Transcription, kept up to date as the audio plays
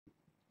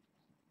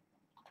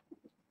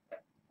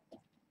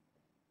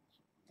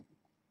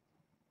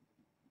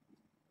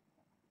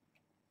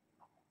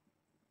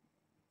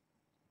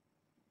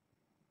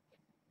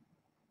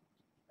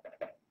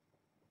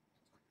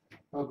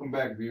Welcome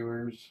back,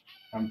 viewers.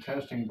 I'm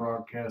testing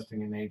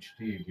broadcasting in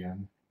HD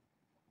again.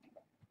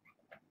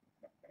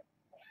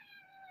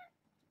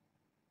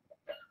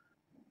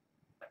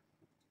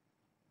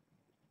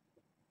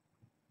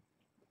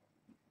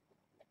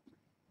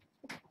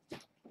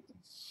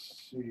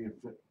 Let's see if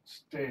it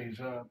stays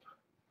up.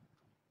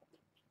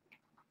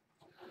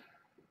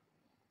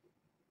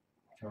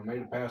 So I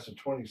made it past the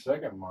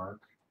 20-second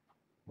mark.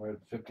 We're at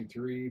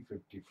 53,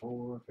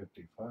 54,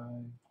 55.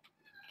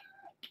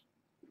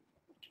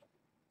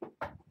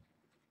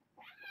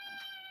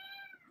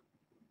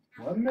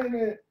 1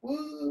 minute.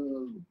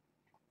 Woo!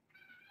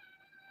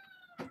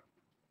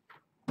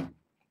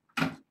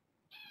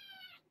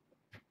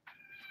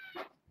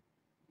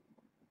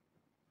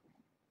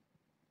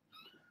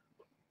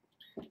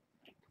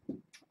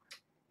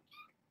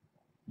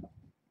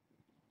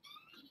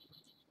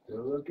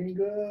 Still looking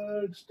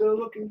good. Still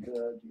looking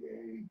good.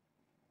 Yay.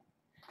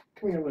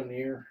 Come here,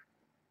 Lennier.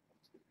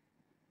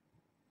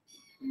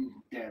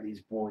 You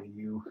daddy's boy,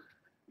 you.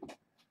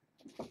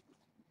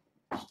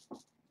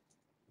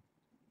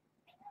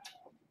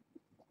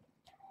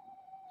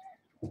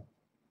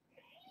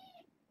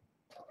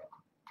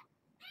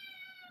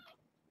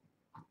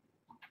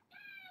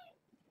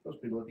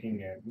 Supposed to be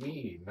looking at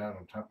me, not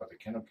on top of the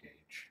kennel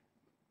cage.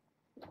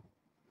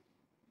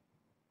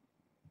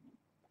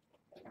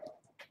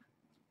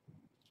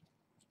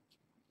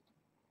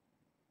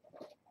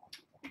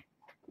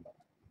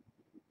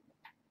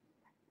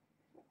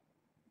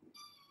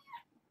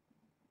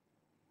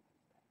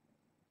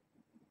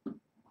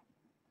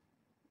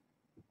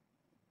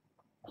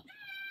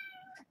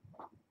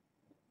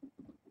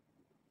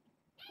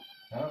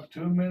 Now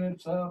 2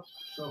 minutes up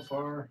so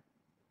far.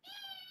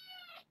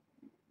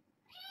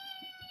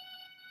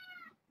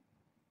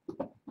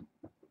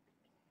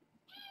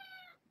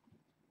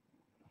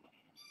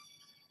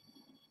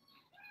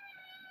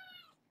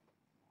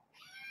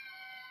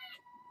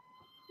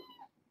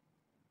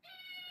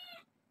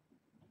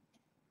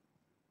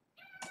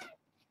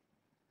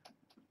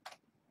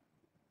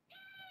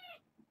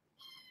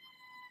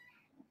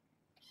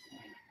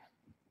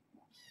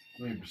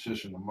 Let me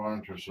position the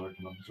monitor so I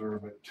can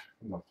observe it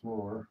from the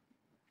floor.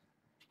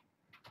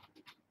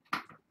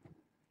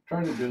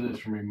 Trying to do this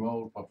from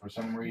remote, but for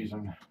some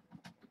reason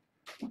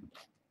the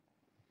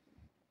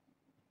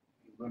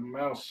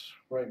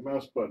right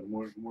mouse button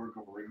wouldn't work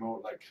over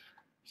remote, like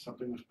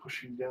something was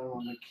pushing down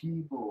on the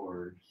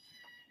keyboard.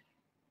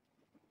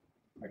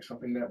 Like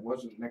something that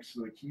wasn't next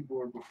to the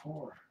keyboard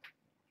before.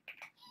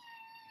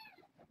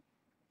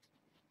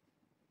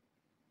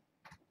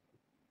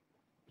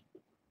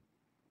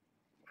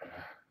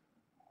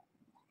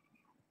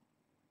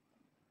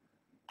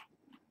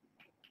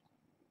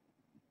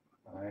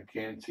 I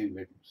can't see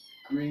the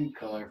green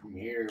color from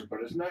here, but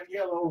it's not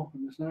yellow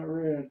and it's not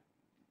red,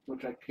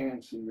 which I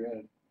can see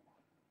red.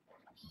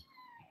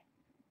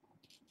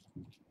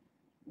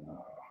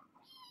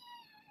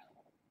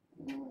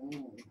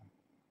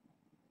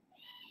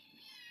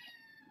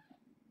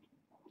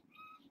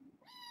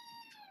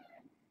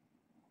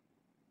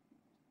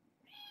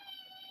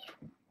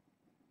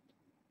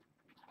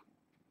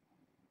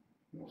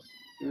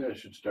 Maybe I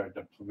should start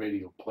the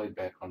video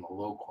playback on the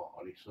low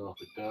quality, so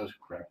if it does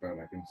crap out,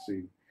 I can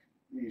see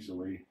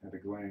easily at a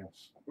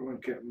glance. Well,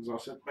 kittens, I'll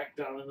sit back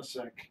down in a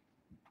sec.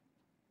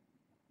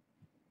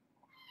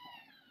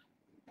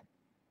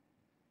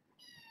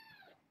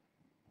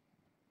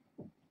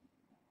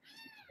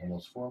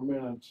 Almost 4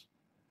 minutes.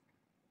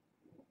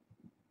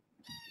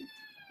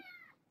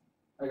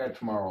 I got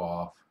tomorrow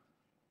off.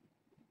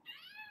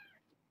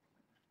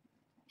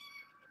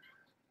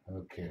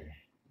 Okay.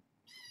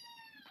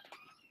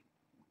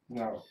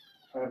 Now,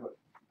 I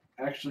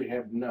actually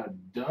have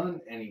not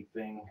done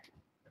anything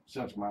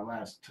since my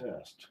last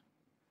test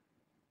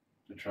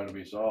to try to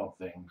resolve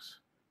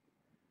things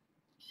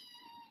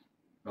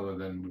other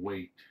than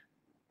wait.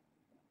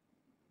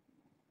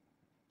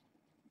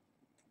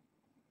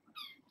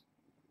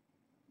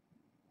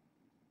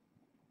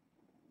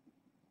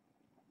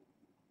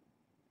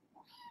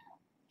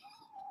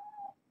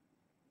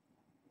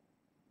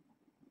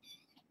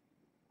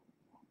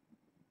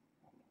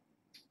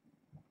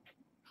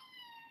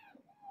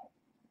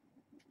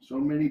 So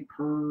many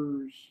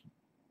purrs.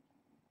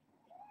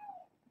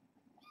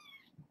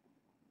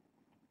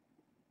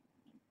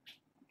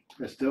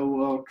 I still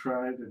will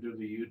try to do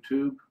the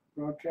YouTube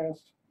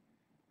broadcast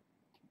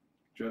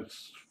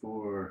just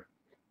for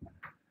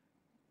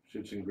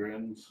shits and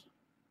grins.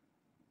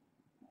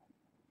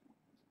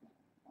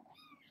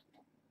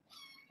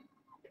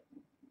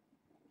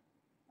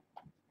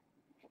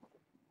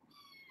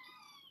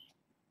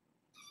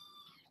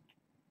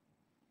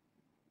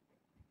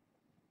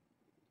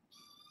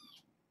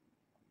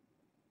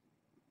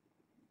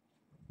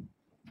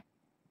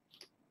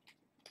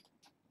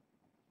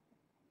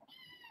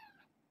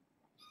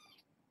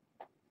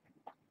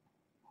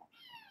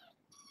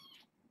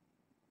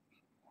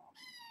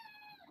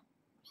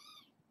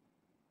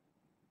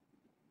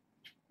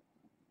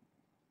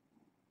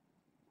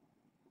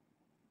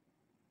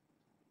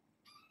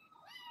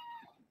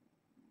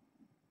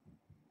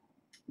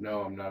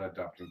 No, I'm not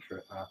adopting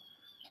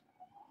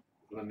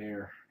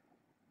Lennier.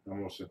 I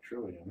almost said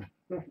Trillian.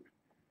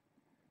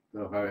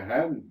 So if I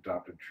hadn't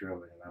adopted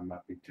Trillian, I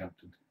might be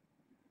tempted.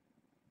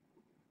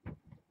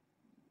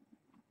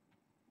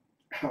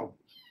 Ow.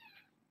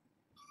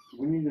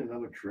 We need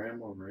another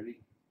tram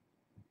already.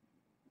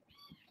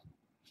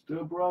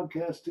 Still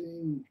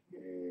broadcasting.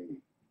 Yay.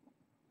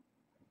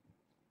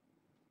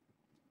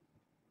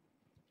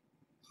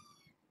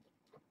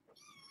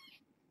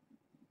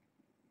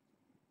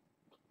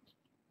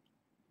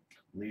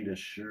 Lyta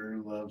sure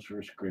loves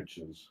her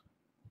scritches.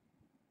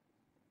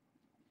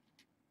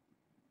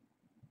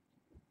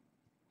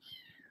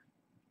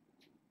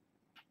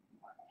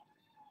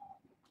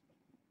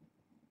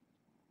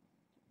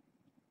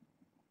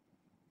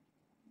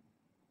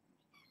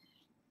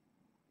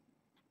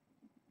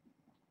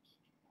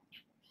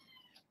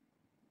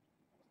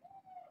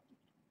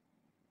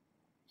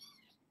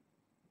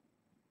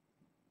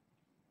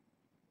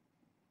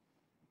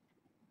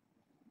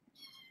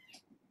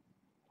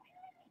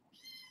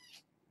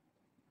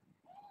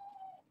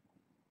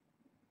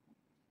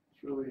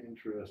 It's really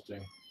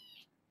interesting.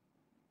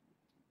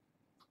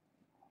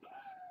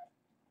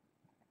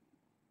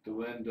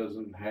 Delenn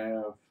doesn't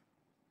have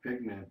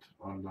pigment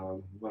on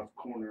the left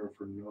corner of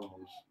her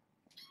nose.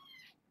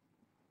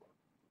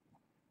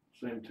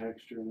 Same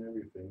texture and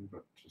everything,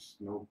 but just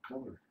no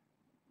color.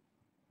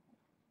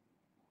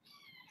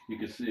 You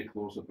can see a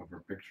close-up of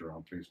her picture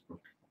on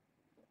Facebook.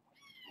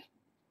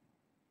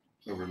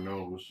 Of her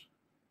nose.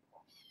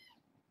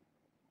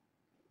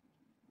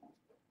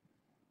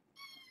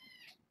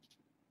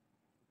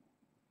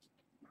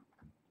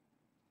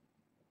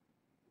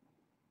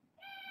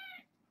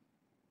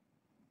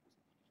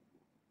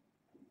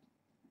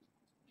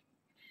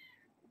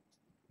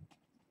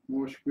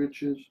 More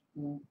scritches.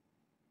 I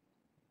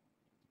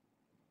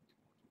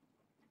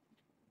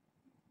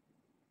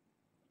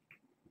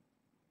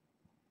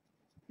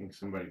think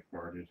somebody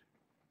farted.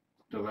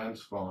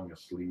 Delenn's falling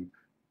asleep.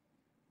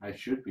 I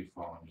should be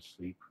falling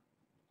asleep.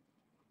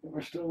 But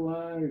we're still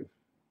alive.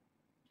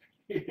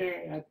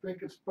 Yeah, I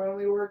think it's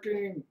finally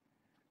working.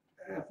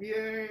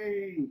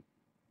 Yay!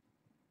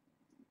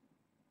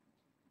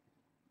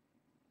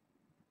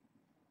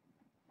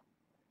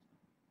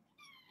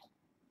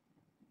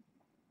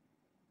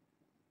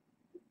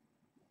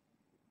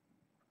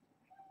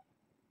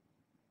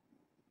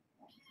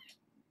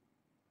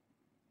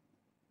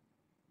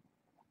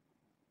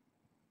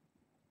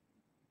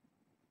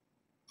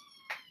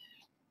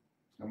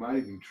 I might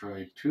even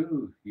try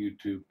 2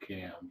 YouTube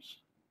cams.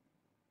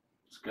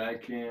 Sky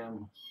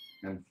cam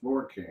and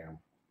floor cam.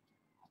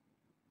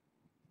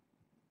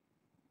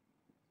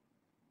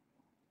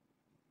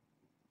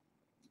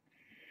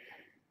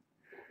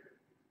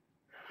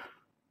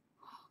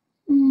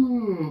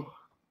 Ooh.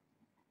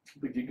 I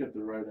think you got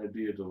the right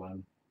idea,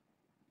 Delenn.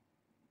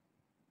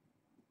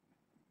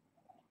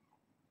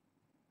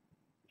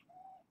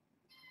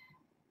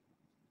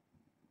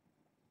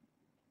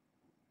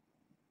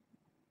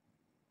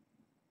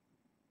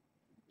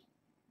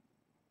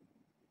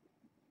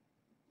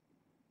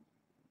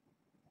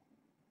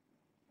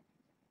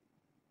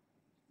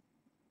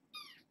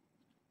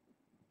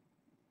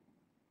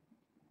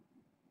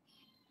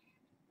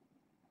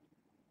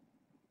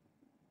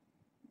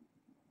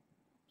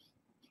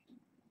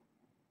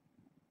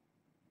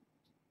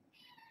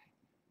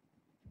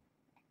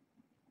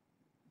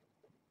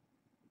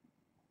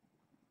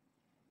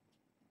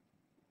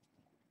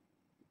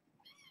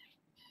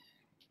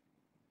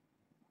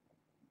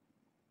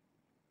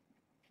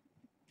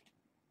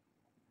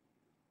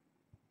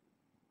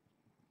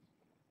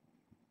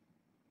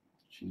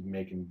 She's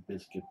making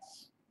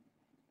biscuits.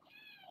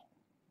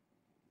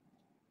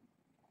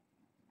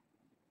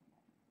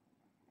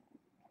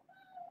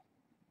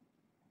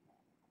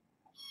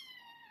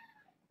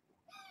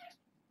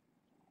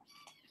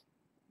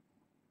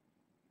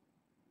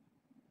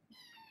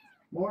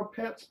 More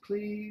pets,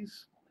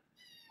 please.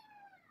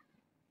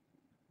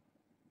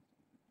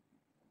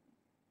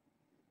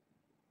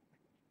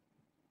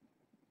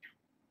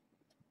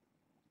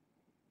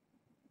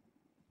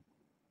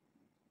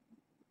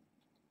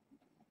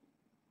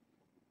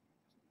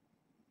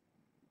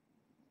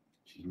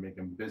 She's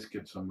making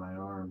biscuits on my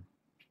arm.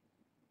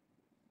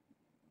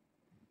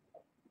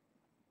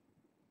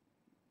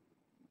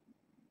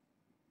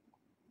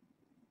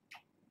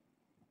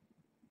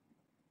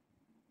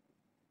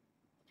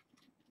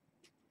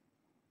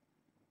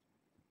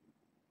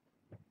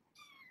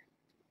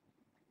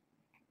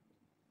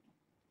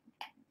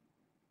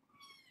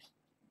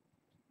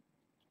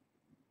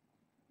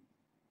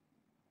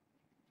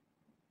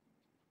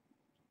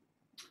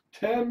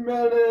 "10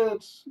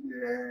 minutes!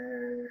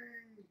 Yay!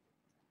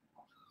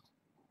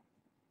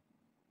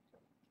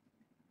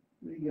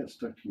 What do you got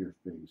stuck to your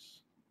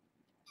face?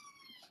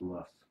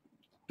 Fluff.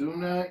 Do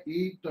not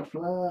eat the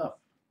fluff.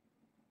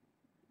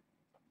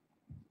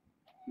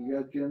 You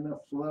got to get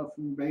enough fluff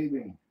from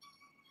bathing.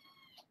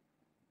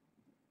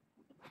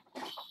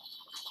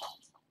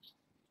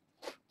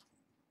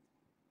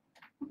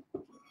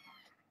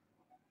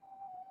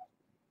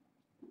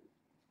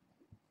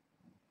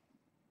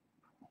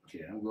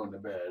 Okay, I'm going to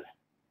bed.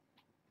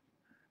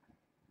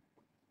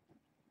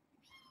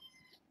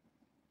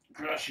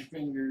 Cross your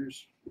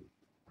fingers.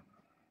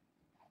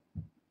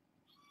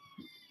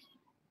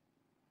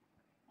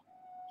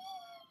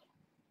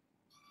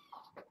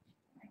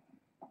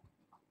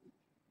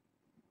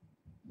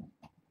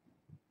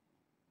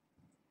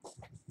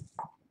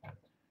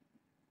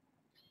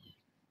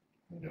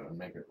 I'm going to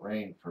make it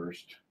rain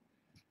first.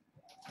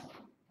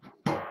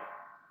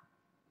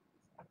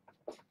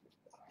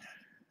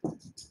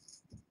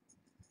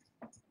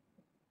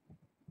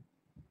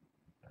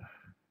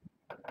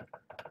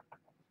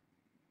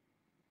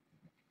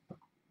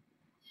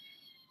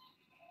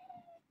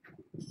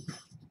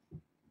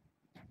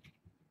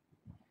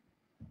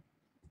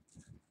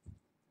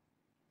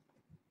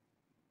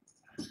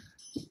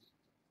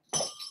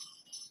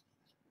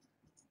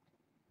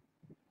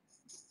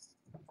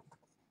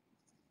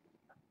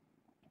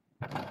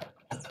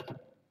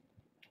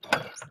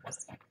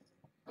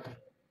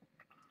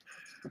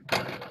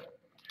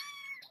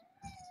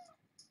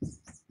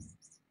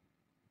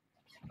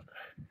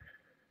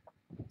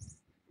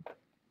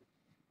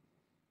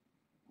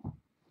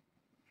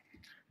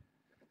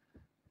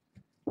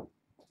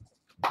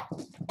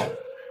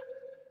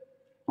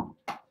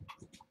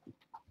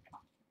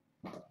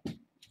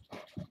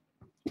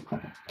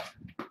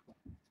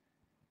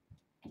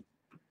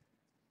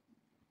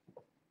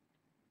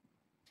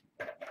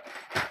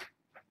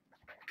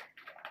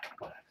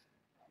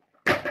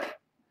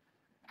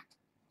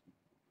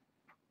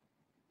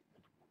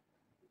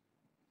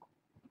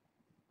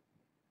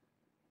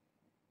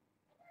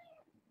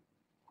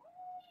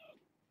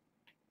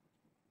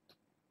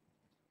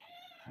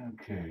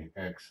 Okay,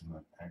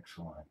 excellent,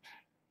 excellent.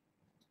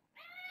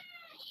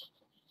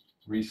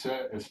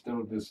 Reset is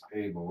still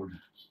disabled,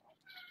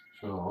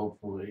 so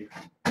hopefully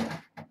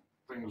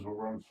things will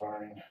run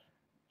fine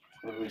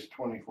for at least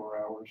 24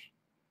 hours.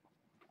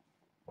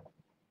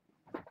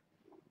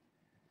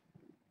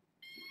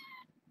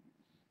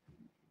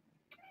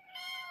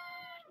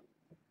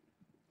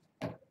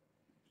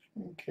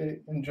 Okay,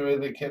 enjoy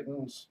the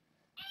kittens.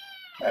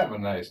 Have a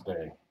nice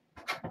day.